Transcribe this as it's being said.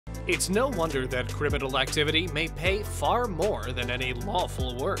It's no wonder that criminal activity may pay far more than any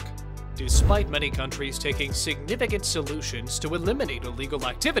lawful work. Despite many countries taking significant solutions to eliminate illegal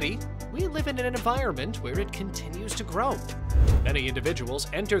activity, we live in an environment where it continues to grow. Many individuals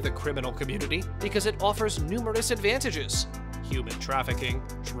enter the criminal community because it offers numerous advantages. Human trafficking,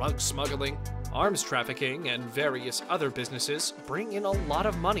 drug smuggling, arms trafficking, and various other businesses bring in a lot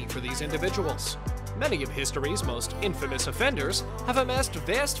of money for these individuals. Many of history's most infamous offenders have amassed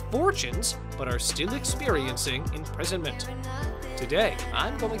vast fortunes but are still experiencing imprisonment. Today,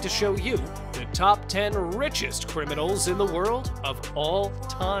 I'm going to show you the top 10 richest criminals in the world of all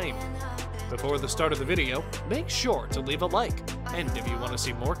time. Before the start of the video, make sure to leave a like, and if you want to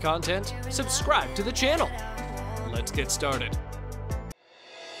see more content, subscribe to the channel. Let's get started.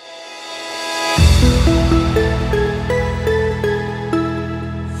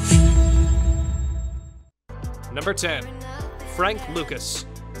 Number 10. Frank Lucas.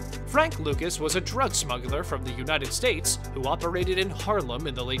 Frank Lucas was a drug smuggler from the United States who operated in Harlem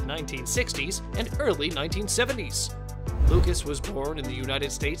in the late 1960s and early 1970s. Lucas was born in the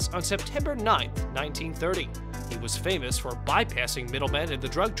United States on September 9, 1930. He was famous for bypassing middlemen in the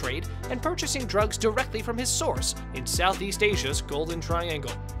drug trade and purchasing drugs directly from his source in Southeast Asia's Golden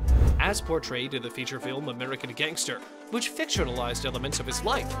Triangle. As portrayed in the feature film American Gangster, which fictionalized elements of his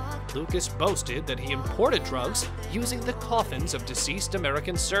life, Lucas boasted that he imported drugs using the coffins of deceased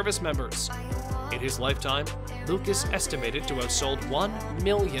American service members. In his lifetime, Lucas estimated to have sold $1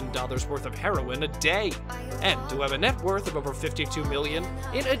 million worth of heroin a day, and to have a net worth of over $52 million,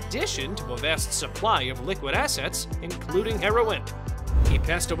 in addition to a vast supply of liquid assets, including heroin. He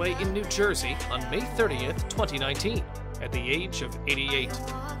passed away in New Jersey on May 30th, 2019, at the age of 88.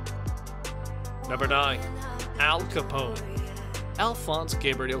 Number 9. Al Capone. Alphonse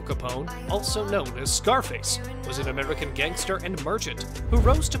Gabriel Capone, also known as Scarface, was an American gangster and merchant who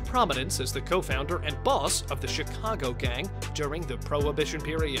rose to prominence as the co-founder and boss of the Chicago gang during the Prohibition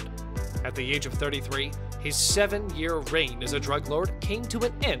period. At the age of 33, his 7-year reign as a drug lord came to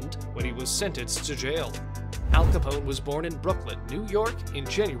an end when he was sentenced to jail. Al Capone was born in Brooklyn, New York in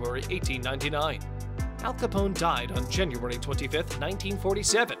January 1899. Al Capone died on January 25,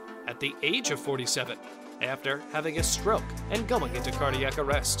 1947, at the age of 47, after having a stroke and going into cardiac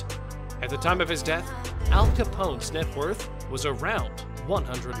arrest. At the time of his death, Al Capone's net worth was around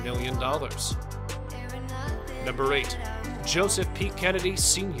 $100 million. Number 8. Joseph P. Kennedy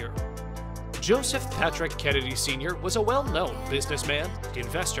Sr. Joseph Patrick Kennedy Sr. was a well-known businessman,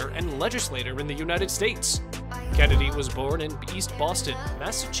 investor, and legislator in the United States. Kennedy was born in East Boston,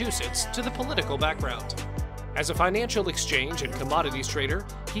 Massachusetts, to the political background. As a financial exchange and commodities trader,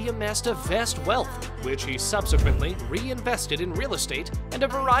 he amassed a vast wealth, which he subsequently reinvested in real estate and a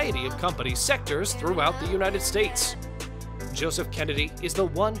variety of company sectors throughout the United States. Joseph Kennedy is the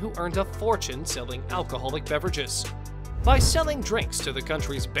one who earned a fortune selling alcoholic beverages. By selling drinks to the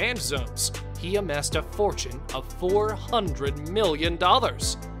country's banned zones, he amassed a fortune of $400 million.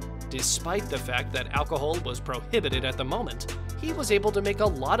 Despite the fact that alcohol was prohibited at the moment, he was able to make a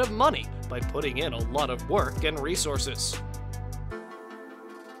lot of money by putting in a lot of work and resources.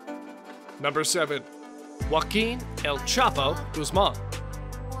 Number 7. Joaquin El Chapo Guzman.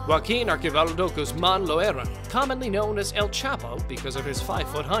 Joaquin Archibaldo Guzman Loera, commonly known as El Chapo because of his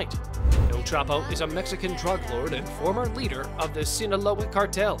 5-foot height. El Chapo is a Mexican drug lord and former leader of the Sinaloa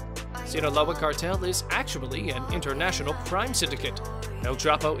cartel. Sinaloa cartel is actually an international crime syndicate. El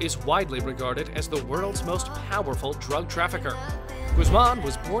Chapo is widely regarded as the world's most powerful drug trafficker. Guzman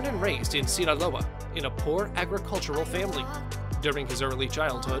was born and raised in Sinaloa in a poor agricultural family. During his early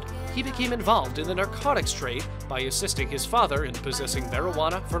childhood, he became involved in the narcotics trade by assisting his father in possessing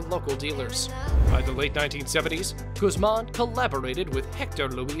marijuana for local dealers. By the late 1970s, Guzman collaborated with Hector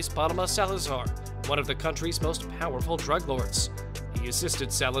Luis Palma Salazar, one of the country's most powerful drug lords. He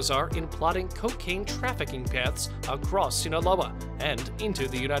assisted Salazar in plotting cocaine trafficking paths across Sinaloa and into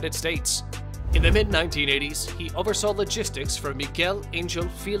the United States. In the mid-1980s, he oversaw logistics for Miguel Angel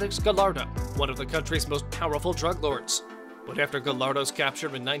Felix Gallardo, one of the country's most powerful drug lords. But after Gallardo's capture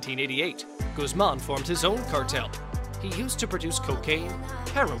in 1988, Guzman formed his own cartel. He used to produce cocaine,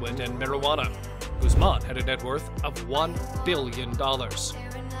 heroin, and marijuana. Guzman had a net worth of $1 billion.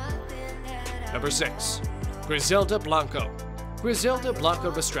 Number 6. Griselda Blanco. Griselda Blanco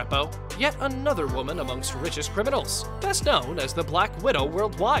Restrepo, yet another woman amongst richest criminals, best known as the Black Widow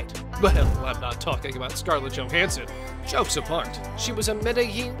worldwide. Well, I'm not talking about Scarlett Johansson. Jokes apart, she was a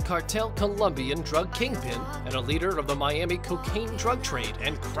Medellin cartel Colombian drug kingpin and a leader of the Miami cocaine drug trade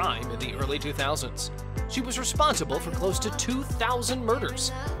and crime in the early 2000s. She was responsible for close to 2,000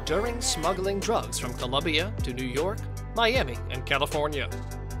 murders during smuggling drugs from Colombia to New York, Miami, and California.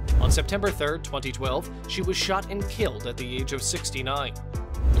 On September 3, 2012, she was shot and killed at the age of 69.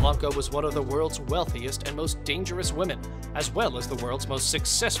 Blanca was one of the world's wealthiest and most dangerous women, as well as the world's most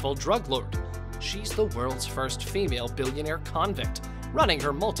successful drug lord. She's the world's first female billionaire convict, running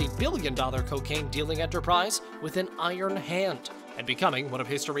her multi-billion-dollar cocaine dealing enterprise with an iron hand and becoming one of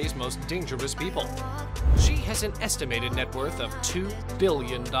history's most dangerous people. She has an estimated net worth of $2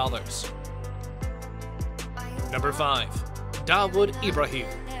 billion. Number 5. Dawood Ibrahim.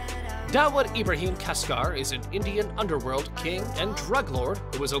 Dawood Ibrahim Kaskar is an Indian underworld king and drug lord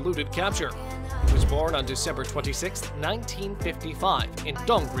who was eluded capture. He was born on December 26, 1955 in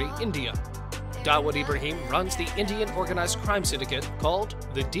Dongri, India. Dawood Ibrahim runs the Indian organized crime syndicate called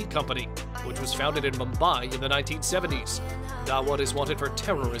the D Company, which was founded in Mumbai in the 1970s. Dawood is wanted for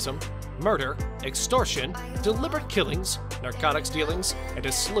terrorism, murder, extortion, deliberate killings, narcotics dealings, and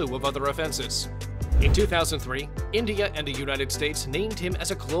a slew of other offenses. In 2003, India and the United States named him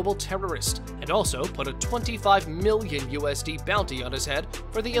as a global terrorist and also put a $25 million USD bounty on his head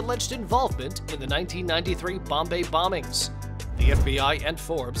for the alleged involvement in the 1993 Bombay bombings. The FBI and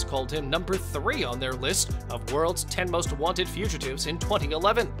Forbes called him number 3 on their list of world's 10 most wanted fugitives in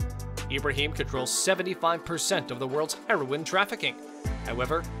 2011. Ibrahim controls 75% of the world's heroin trafficking.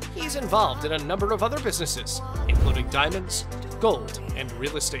 However, he's involved in a number of other businesses, including diamonds, gold, and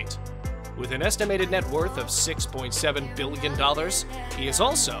real estate. With an estimated net worth of $6.7 billion, he is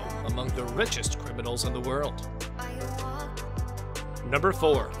also among the richest criminals in the world. Number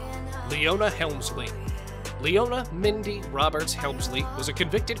 4. Leona Helmsley. Leona Mindy Roberts Helmsley was a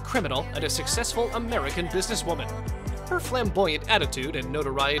convicted criminal and a successful American businesswoman. Her flamboyant attitude and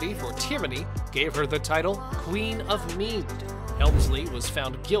notoriety for tyranny gave her the title Queen of Mean. Helmsley was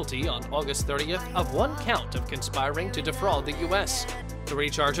found guilty on August 30th of 1 count of conspiring to defraud the U.S., 3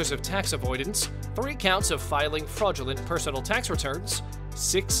 charges of tax avoidance, 3 counts of filing fraudulent personal tax returns,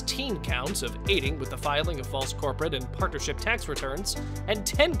 16 counts of aiding with the filing of false corporate and partnership tax returns, and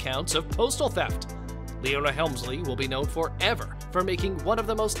 10 counts of postal theft. Leona Helmsley will be known forever for making one of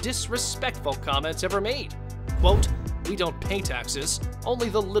the most disrespectful comments ever made. Quote, "We don't pay taxes, only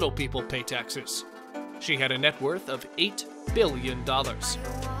the little people pay taxes." She had a net worth of $8 billion.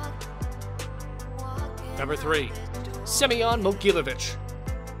 Number 3. Semyon Mogilevich.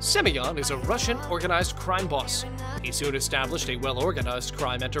 Semyon is a Russian organized crime boss. He soon established a well-organized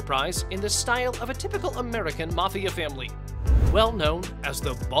crime enterprise in the style of a typical American mafia family. Well known as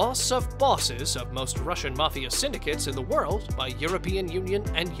the boss of bosses of most Russian mafia syndicates in the world by European Union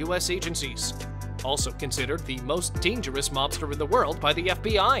and US agencies. Also considered the most dangerous mobster in the world by the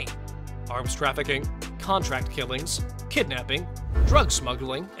FBI. Arms trafficking, contract killings, kidnapping, drug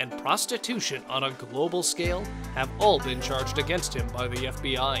smuggling, and prostitution on a global scale have all been charged against him by the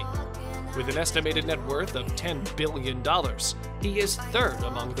FBI. With an estimated net worth of $10 billion, he is 3rd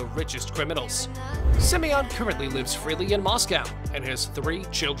among the richest criminals. Semyon currently lives freely in Moscow and has 3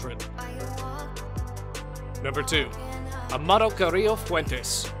 children. Number 2. Armando Carrillo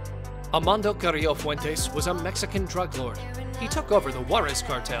Fuentes. Armando Carrillo Fuentes was a Mexican drug lord. He took over the Juarez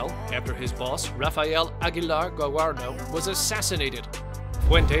cartel after his boss, Rafael Aguilar Guajardo, was assassinated.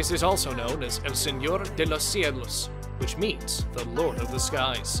 Fuentes is also known as El Señor de los Cielos, which means the Lord of the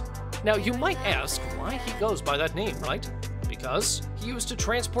Skies. Now, you might ask why he goes by that name, right? Because he used to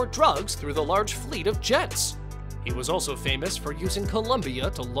transport drugs through the large fleet of jets. He was also famous for using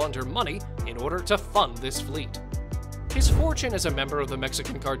Colombia to launder money in order to fund this fleet. His fortune as a member of the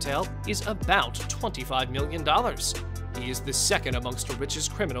Mexican cartel is about $25 million. He is the 2nd amongst the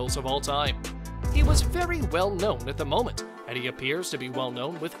richest criminals of all time. He was very well known at the moment, and he appears to be well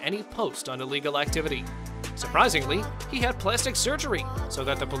known with any post on illegal activity. Surprisingly, he had plastic surgery so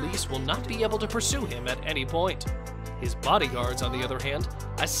that the police will not be able to pursue him at any point. His bodyguards, on the other hand,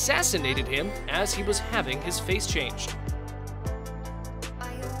 assassinated him as he was having his face changed.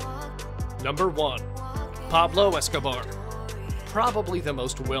 Number 1. Pablo Escobar. Probably the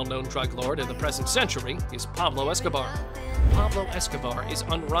most well-known drug lord in the present century is Pablo Escobar. Pablo Escobar is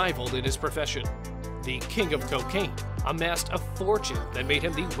unrivaled in his profession. The king of cocaine amassed a fortune that made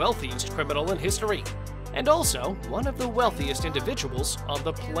him the wealthiest criminal in history, and also one of the wealthiest individuals on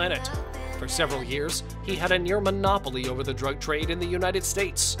the planet. For several years, he had a near monopoly over the drug trade in the United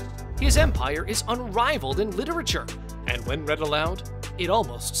States. His empire is unrivaled in literature, and when read aloud, it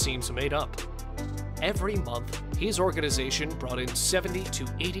almost seems made up. Every month, his organization brought in 70 to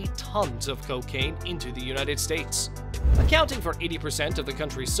 80 tons of cocaine into the United States, accounting for 80% of the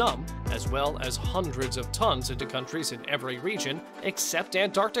country's sum, as well as hundreds of tons into countries in every region except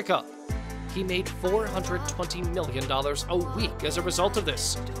Antarctica. He made $420 million a week as a result of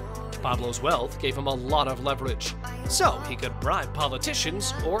this. Pablo's wealth gave him a lot of leverage, so he could bribe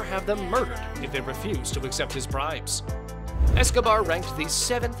politicians or have them murdered if they refused to accept his bribes. Escobar ranked the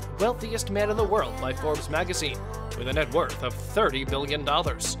 7th wealthiest man in the world by Forbes magazine, with a net worth of $30 billion.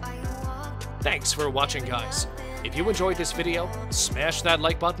 Thanks for watching, guys. If you enjoyed this video, smash that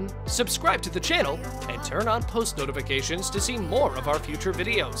like button, subscribe to the channel, and turn on post notifications to see more of our future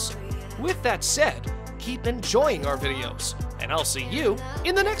videos. With that said, keep enjoying our videos, and I'll see you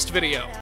in the next video.